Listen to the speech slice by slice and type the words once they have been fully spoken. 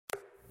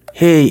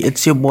Hey,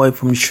 it's your boy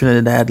from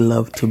Trinidad,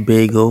 Love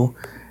Tobago,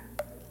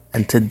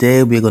 and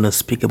today we're going to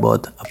speak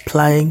about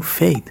applying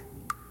faith.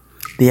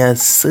 There are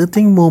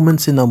certain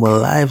moments in our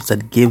lives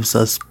that gives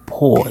us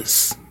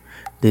pause.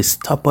 They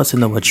stop us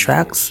in our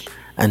tracks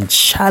and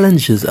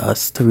challenges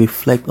us to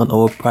reflect on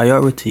our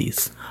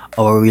priorities,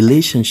 our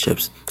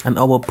relationships, and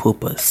our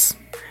purpose.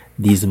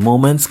 These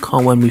moments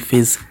come when we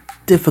face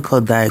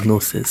difficult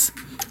diagnosis,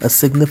 a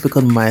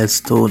significant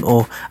milestone,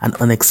 or an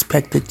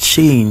unexpected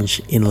change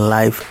in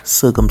life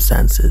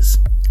circumstances.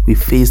 We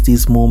face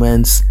these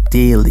moments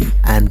daily,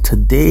 and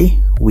today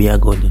we are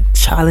going to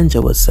challenge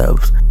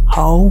ourselves.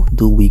 How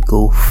do we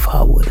go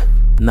forward?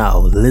 Now,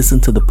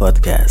 listen to the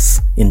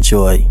podcast.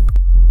 Enjoy.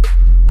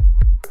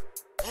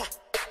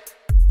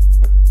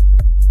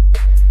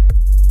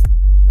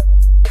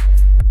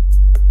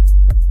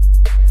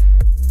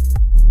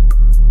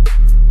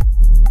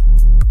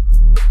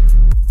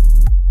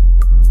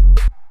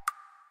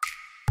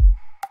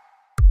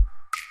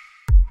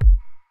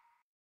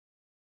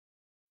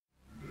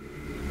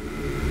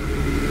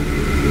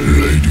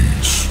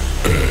 Ladies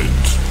and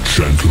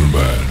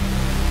gentlemen,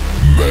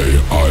 may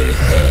I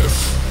have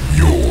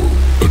your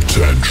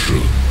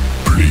attention,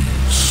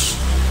 please?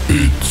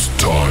 It's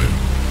time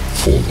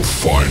for the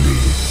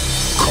final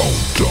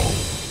countdown.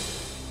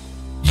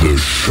 The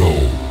show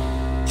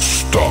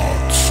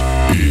starts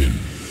in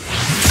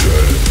 10,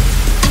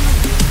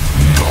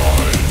 9,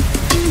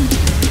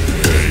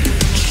 8,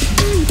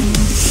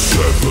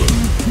 7,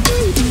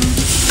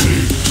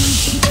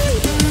 6,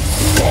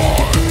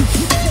 5,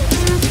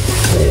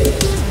 4,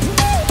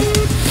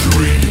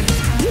 3,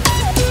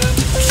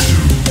 2,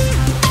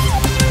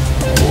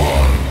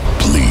 1.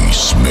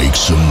 Please make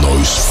some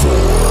noise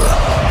for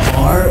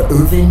R.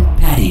 Irvin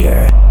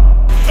Pattier.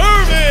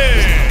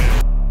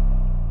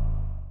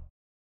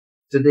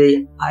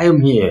 Today, I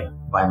am here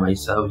by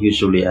myself.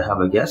 Usually, I have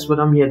a guest, but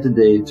I'm here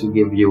today to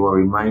give you a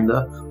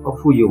reminder of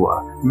who you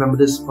are. Remember,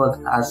 this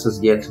podcast is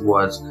geared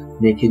towards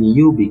making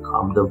you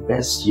become the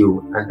best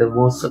you and the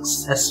most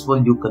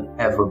successful you could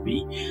ever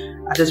be.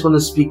 I just want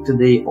to speak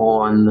today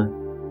on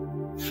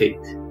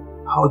faith.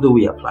 How do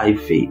we apply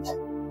faith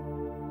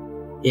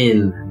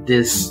in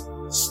this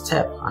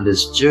step on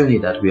this journey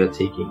that we are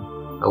taking?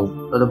 Now,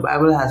 the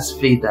Bible has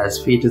faith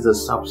as faith is the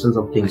substance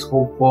of things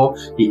hoped for,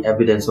 the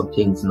evidence of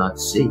things not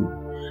seen.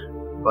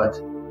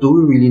 But do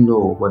we really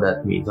know what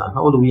that means, and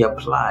how do we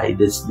apply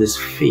this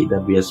faith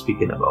that we are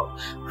speaking about?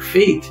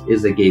 Faith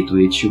is a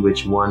gateway through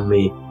which one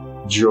may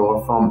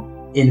draw from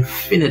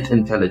infinite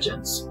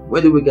intelligence.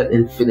 Where do we get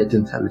infinite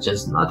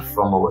intelligence? Not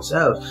from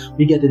ourselves.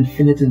 We get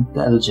infinite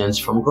intelligence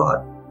from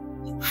God.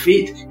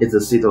 Faith is a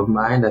state of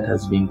mind that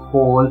has been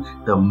called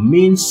the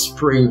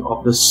mainspring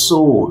of the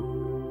soul.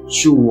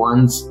 Through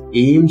one's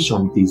aims,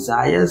 from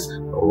desires,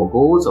 our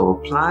goals, our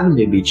plan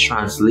may be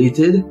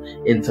translated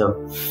into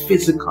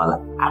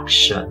physical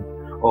action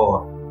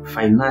or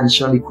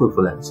financial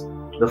equivalence.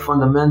 The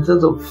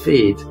fundamentals of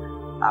faith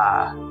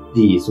are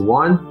these.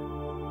 1,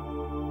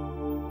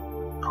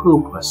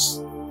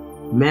 purpose.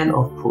 Men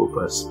of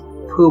purpose.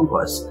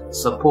 Purpose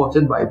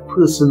supported by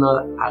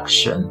personal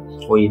action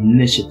or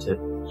initiative.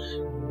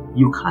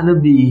 You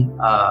cannot be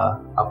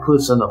a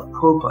person of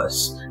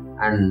purpose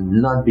and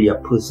not be a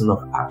person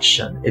of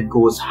action. It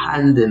goes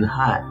hand in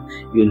hand.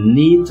 You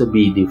need to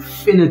be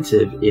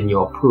definitive in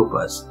your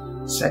purpose.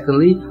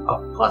 Secondly, a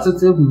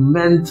positive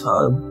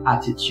mental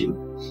attitude.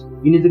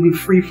 You need to be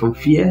free from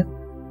fear.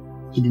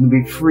 You need to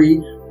be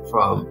free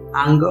from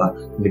anger.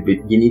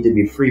 You need to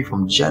be free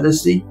from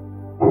jealousy.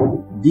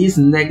 These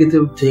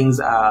negative things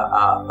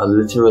are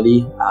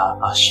literally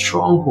a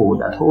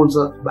stronghold that holds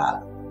us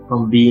back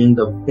from being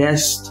the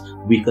best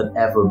we could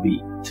ever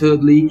be.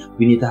 Thirdly,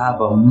 we need to have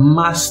a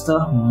master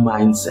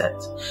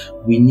mindset.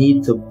 We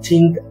need to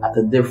think at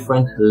a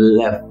different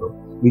level.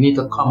 We need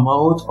to come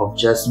out of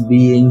just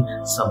being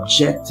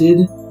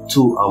subjected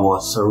to our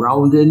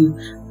surrounding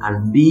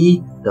and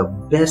be the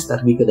best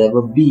that we could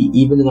ever be,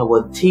 even in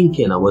our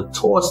thinking, our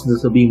thoughts need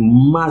to be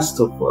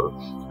masterful.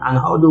 And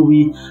how do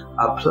we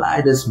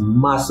apply this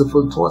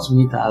masterful thoughts? We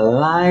need to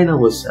align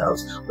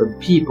ourselves with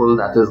people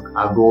that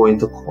are going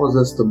to cause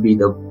us to be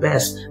the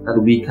best that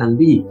we can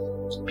be.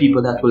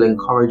 People that will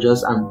encourage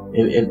us and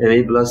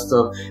enable us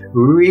to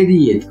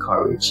radiate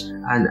courage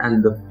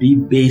and be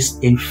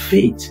based in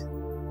faith.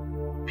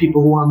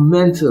 People who are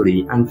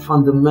mentally and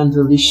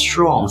fundamentally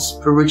strong,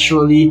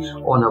 spiritually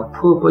on a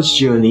purpose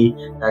journey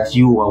that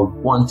you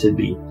want to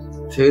be.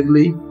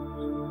 Thirdly,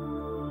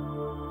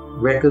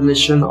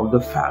 recognition of the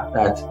fact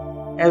that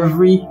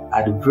every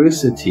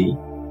adversity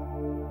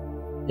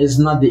is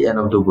not the end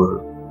of the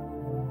world.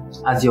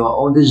 As you are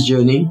on this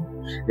journey,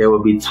 there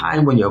will be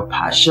time when your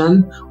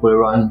passion will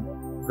run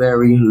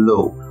very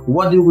low.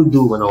 What do we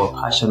do when our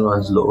passion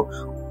runs low?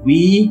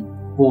 We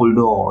hold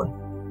on.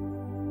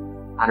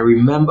 And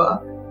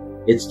remember,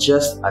 it's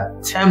just a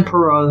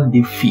temporal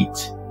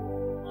defeat.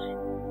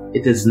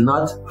 It is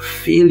not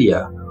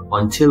failure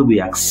until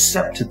we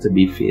accept it to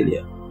be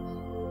failure.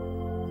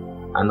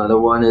 Another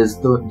one is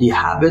the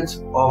habit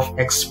of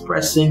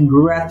expressing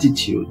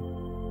gratitude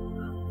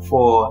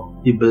for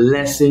the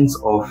blessings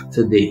of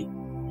today.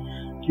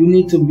 You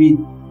need to be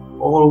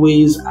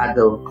always at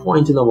the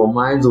point in our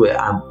minds where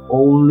I'm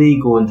only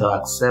going to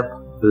accept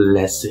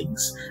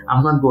blessings.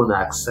 I'm not going to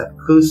accept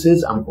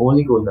curses. I'm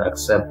only going to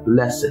accept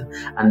blessing.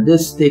 And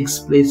this takes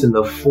place in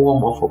the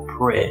form of a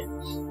prayer.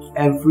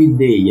 Every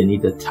day you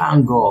need to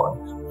thank God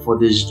for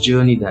this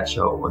journey that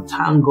you're on.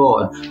 Thank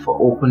God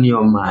for opening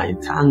your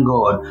mind. Thank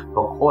God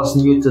for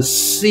causing you to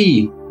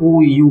see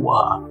who you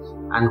are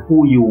and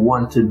who you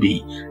want to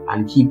be.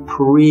 And keep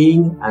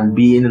praying and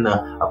being in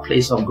a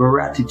place of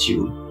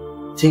gratitude.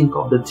 Think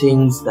of the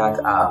things that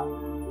are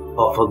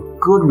of a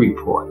good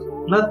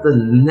report, not the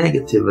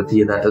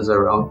negativity that is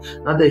around,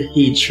 not the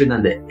hatred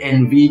and the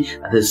envy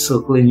that is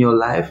circling your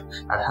life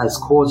that has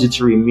caused you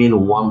to remain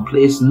in one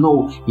place.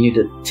 No, you need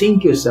to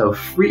think yourself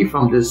free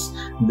from this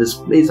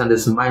place and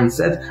this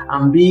mindset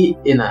and be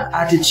in an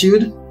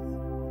attitude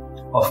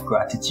of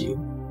gratitude.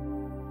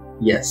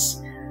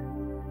 Yes,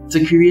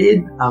 to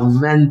create a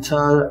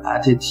mental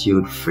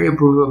attitude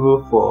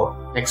favorable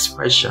for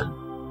expression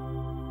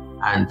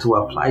and to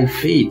apply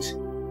faith,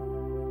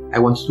 I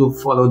want you to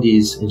follow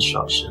these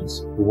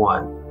instructions.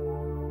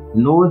 1,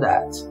 know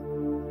that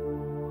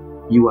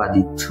you are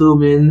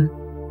determined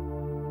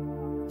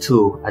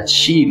to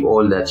achieve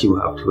all that you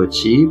have to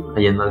achieve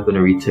and you're not going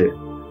to return.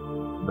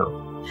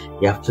 No,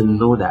 you have to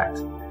know that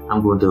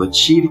I'm going to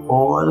achieve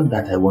all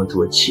that I want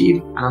to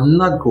achieve and I'm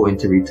not going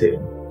to return.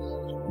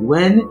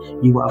 When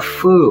you are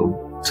firm,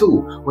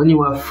 2, when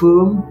you are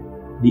firm,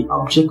 the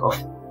object of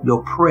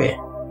your prayer,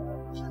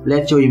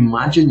 let your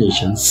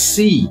imagination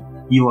see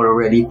you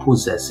already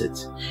possess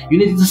it. You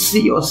need to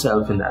see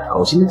yourself in that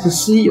house. You need to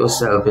see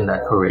yourself in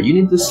that career. You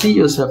need to see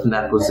yourself in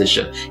that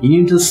position. You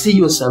need to see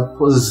yourself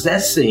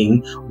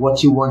possessing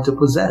what you want to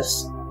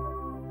possess.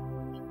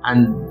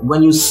 And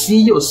when you see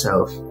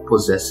yourself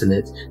possessing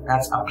it,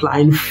 that's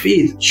applying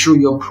faith through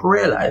your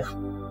prayer life.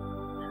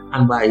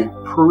 And by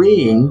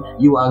praying,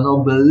 you are now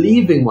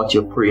believing what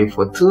you're praying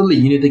for. Thirdly,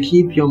 you need to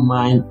keep your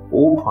mind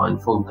open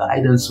for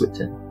guidance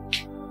within.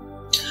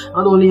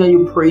 Not only are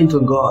you praying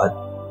to God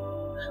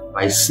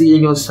by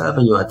seeing yourself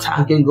and you are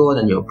thanking God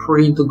and you're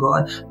praying to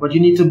God, but you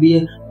need to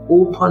be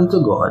open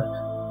to God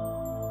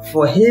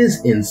for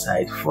His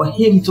insight, for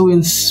Him to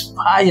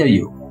inspire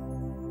you.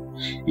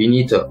 You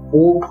need to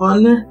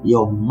open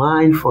your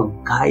mind for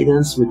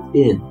guidance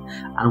within.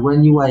 And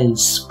when you are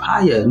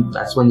inspired,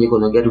 that's when you're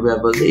going to get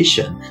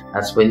revelation.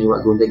 That's when you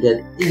are going to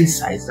get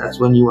insights. That's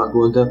when you are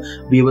going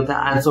to be able to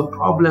answer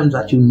problems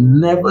that you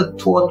never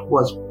thought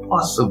was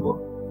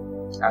possible.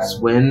 That's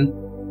when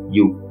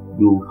you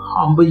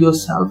humble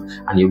yourself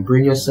and you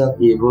bring yourself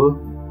able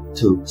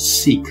to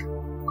seek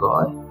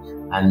God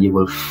and you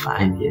will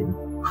find Him.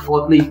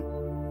 Fourthly,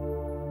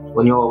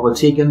 when you're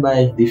overtaken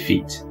by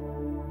defeat,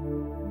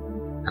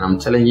 and I'm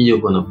telling you,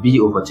 you're going to be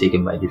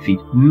overtaken by defeat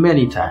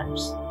many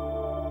times.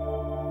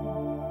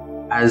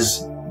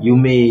 As you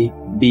may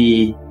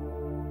be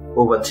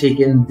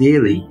overtaken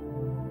daily,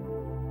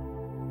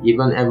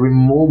 even every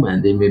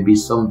moment there may be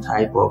some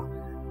type of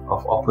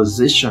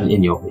opposition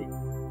in your way.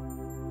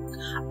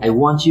 I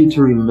want you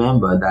to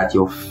remember that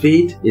your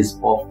faith is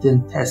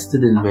often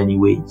tested in many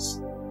ways,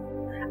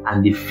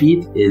 and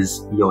defeat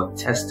is your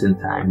testing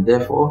time.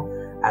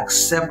 Therefore,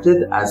 accept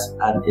it as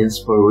an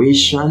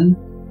inspiration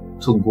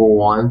to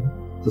go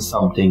on to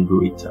something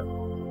greater.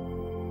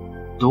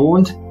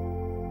 Don't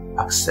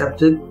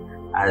accept it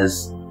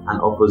as an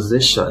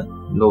opposition.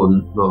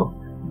 No.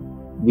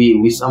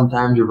 We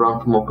sometimes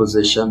run from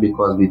opposition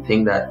because we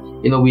think that,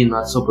 we're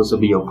not supposed to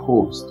be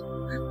opposed.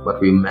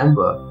 But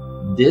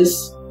remember,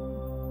 this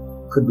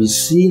could be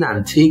seen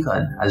and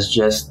taken as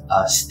just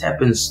a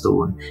stepping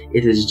stone.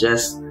 It is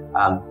just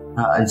an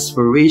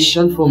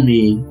inspiration for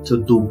me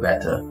to do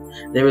better.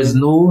 There is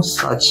no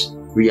such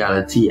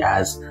reality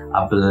as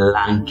a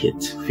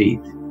blanket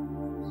faith.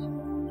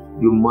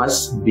 You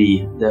must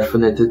be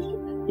definite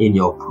in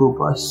your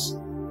purpose.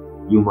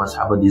 You must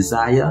have a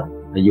desire,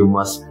 and you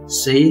must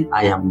say,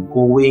 I am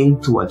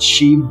going to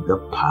achieve the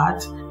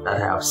path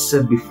that I have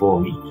set before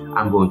me.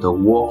 I'm going to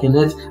walk in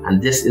it, and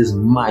this is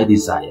my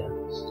desire.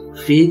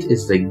 Faith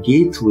is the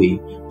gateway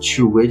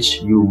through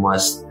which you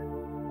must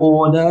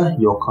order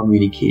your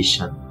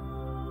communication.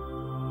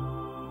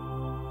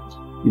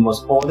 You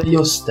must order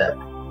your step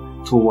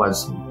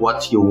towards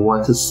what you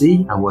want to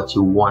see and what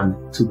you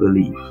want to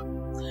believe.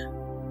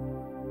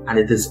 And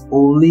it is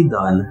only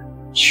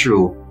done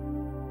through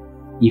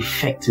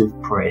effective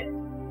prayer.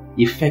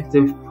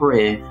 Effective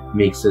prayer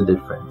makes a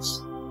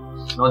difference.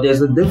 Now,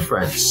 there's a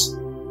difference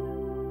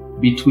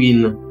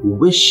between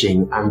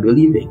wishing and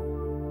believing.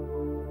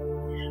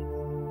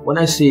 When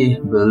I say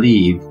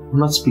believe, I'm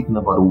not speaking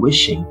about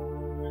wishing.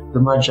 The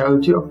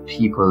majority of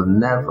people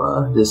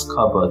never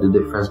discover the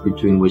difference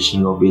between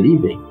wishing or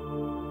believing.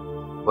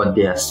 But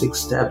there are 6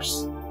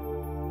 steps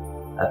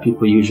that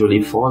people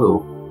usually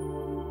follow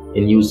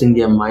in using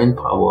their mind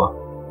power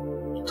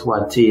to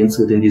attain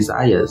certain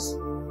desires.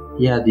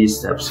 Here are these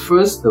steps.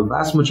 First, the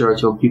vast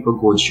majority of people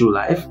go through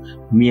life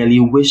merely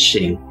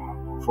wishing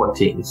for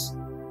things.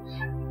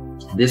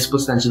 This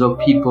percentage of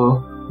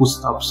people who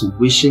stops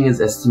wishing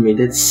is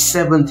estimated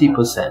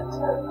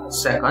 70%.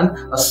 Second,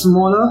 a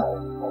smaller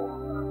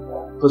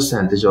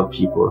percentage of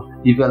people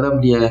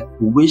develop their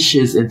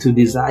wishes into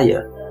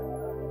desire.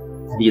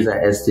 These are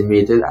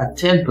estimated at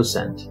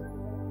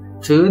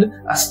 10%. Third,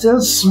 a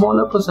still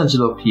smaller percentage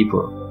of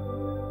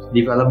people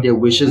develop their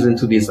wishes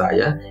into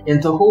desire,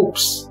 into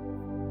hopes.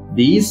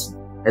 These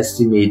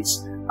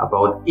estimates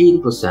about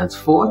 8%.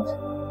 Fourth,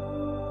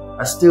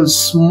 a still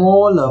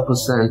smaller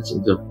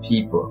percentage of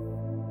people,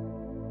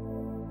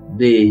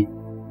 they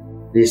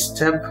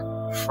step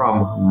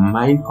from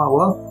mind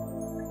power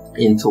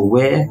into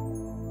where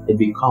it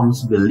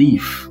becomes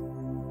belief.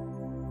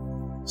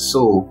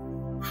 So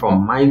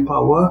from mind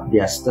power,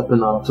 they are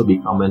stepping up to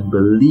becoming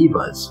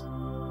believers.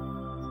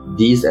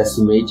 These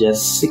estimate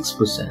just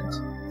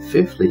 6%.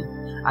 Fifthly,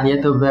 and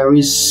yet a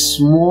very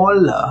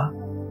smaller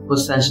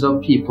percentage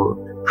of people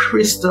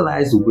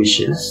crystallize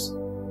wishes,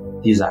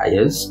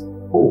 desires,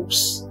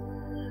 hopes,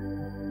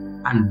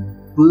 and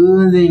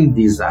burning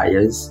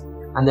desires,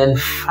 and then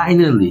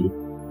finally,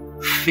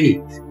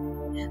 faith.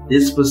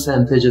 This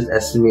percentage is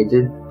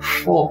estimated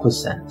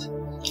 4%.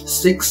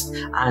 Sixth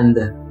and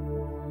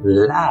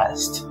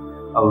last,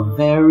 a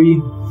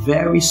very,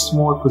 very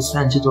small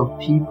percentage of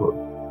people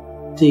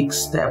take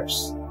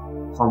steps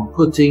from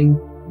putting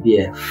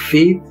their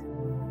faith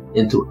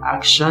into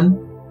action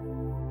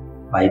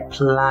by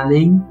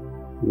planning,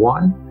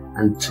 1,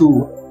 and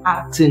 2,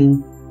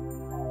 acting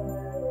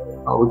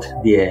out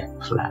their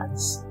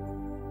plans.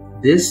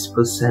 This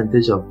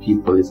percentage of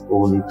people is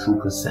only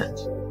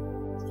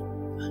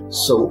 2%.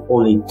 So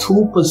only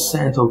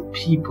 2% of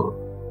people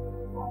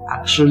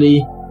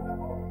actually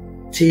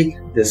take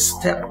the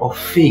step of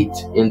faith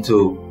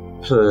into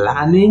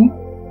planning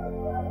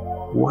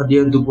what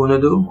they're going to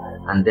do,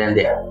 and then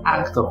they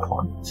act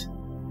upon it.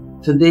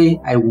 Today,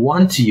 I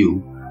want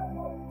you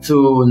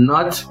to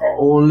not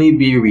only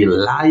be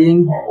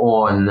relying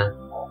on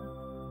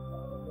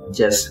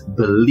just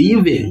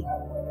believing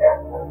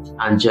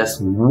and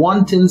just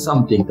wanting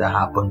something to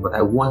happen, but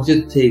I want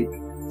you to take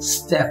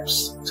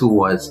steps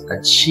towards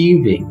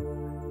achieving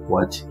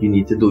what you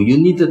need to do. You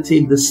need to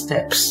take the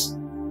steps.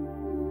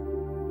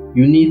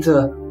 You need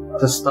to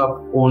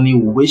stop only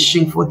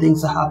wishing for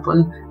things to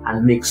happen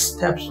and make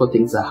steps for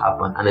things to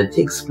happen, and it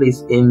takes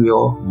place in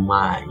your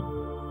mind.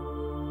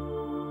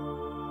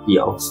 The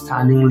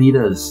outstanding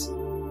leaders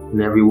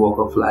in every walk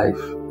of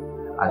life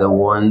are the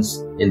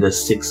ones in the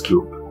 6th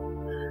group.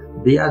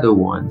 They are the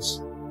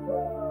ones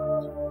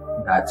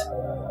that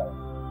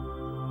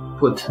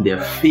put their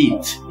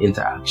faith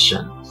into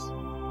actions.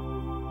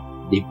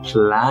 They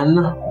plan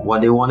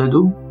what they want to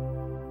do,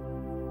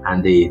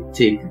 and they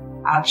take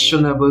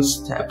actionable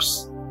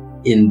steps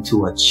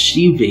into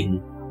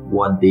achieving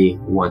what they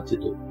want to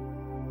do.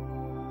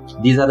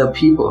 These are the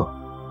people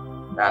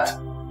that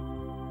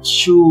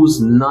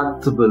choose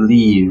not to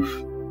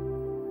believe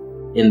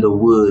in the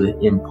word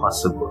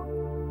impossible.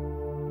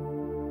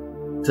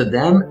 To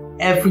them,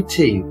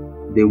 everything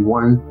they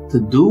want to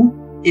do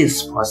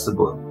is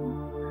possible,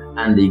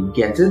 and they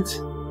get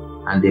it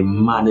and they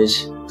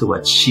manage to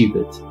achieve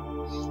it.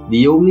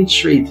 The only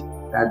trait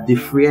that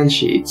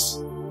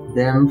differentiates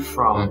them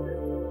from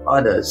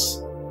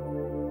others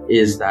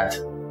is that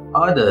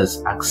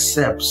others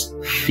accept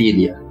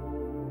failure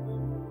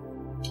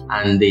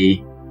and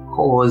they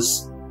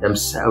cause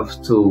themselves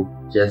to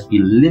just be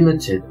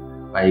limited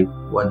by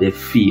what they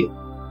feel.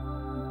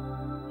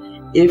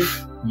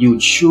 If you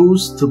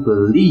choose to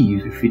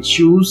believe, if you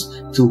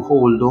choose to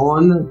hold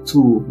on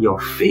to your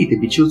faith,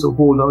 if you choose to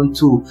hold on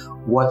to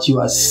what you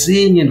are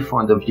seeing in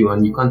front of you,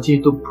 and you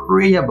continue to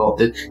pray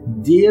about it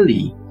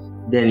daily,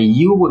 then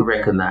you would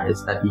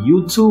recognize that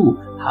you too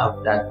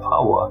have that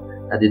power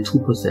that the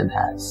 2%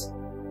 has.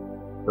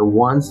 The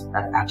ones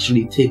that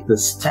actually take the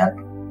step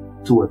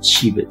to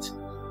achieve it.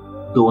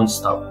 Don't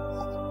stop.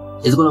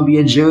 It's going to be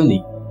a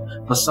journey.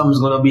 For some, it's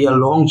going to be a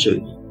long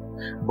journey.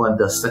 But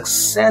the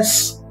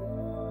success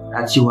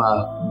that you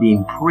have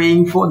been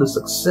praying for, the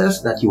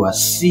success that you are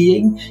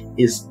seeing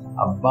is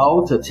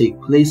about to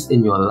take place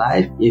in your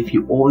life if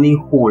you only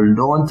hold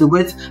on to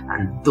it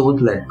and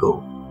don't let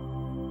go.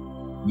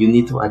 You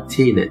need to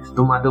attain it,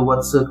 no matter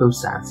what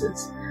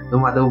circumstances, no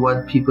matter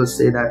what people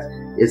say that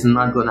it's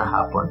not going to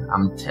happen.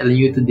 I'm telling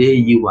you today,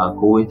 you are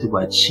going to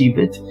achieve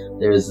it.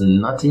 There is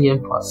nothing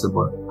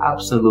impossible,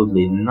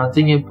 absolutely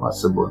nothing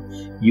impossible.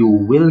 You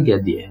will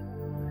get there.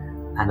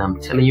 And I'm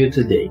telling you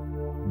today,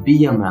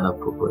 be a man of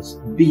purpose,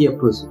 be a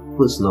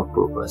person of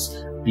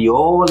purpose, be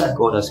all that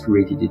God has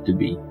created you to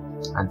be.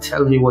 And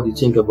tell me what you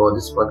think about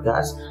this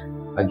podcast.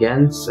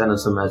 Again, send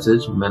us a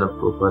message,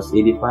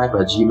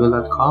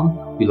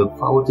 menofpurpose85@gmail.com. We look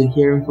forward to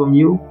hearing from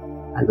you.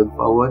 I look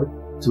forward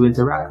to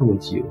interacting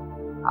with you.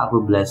 Have a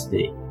blessed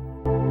day.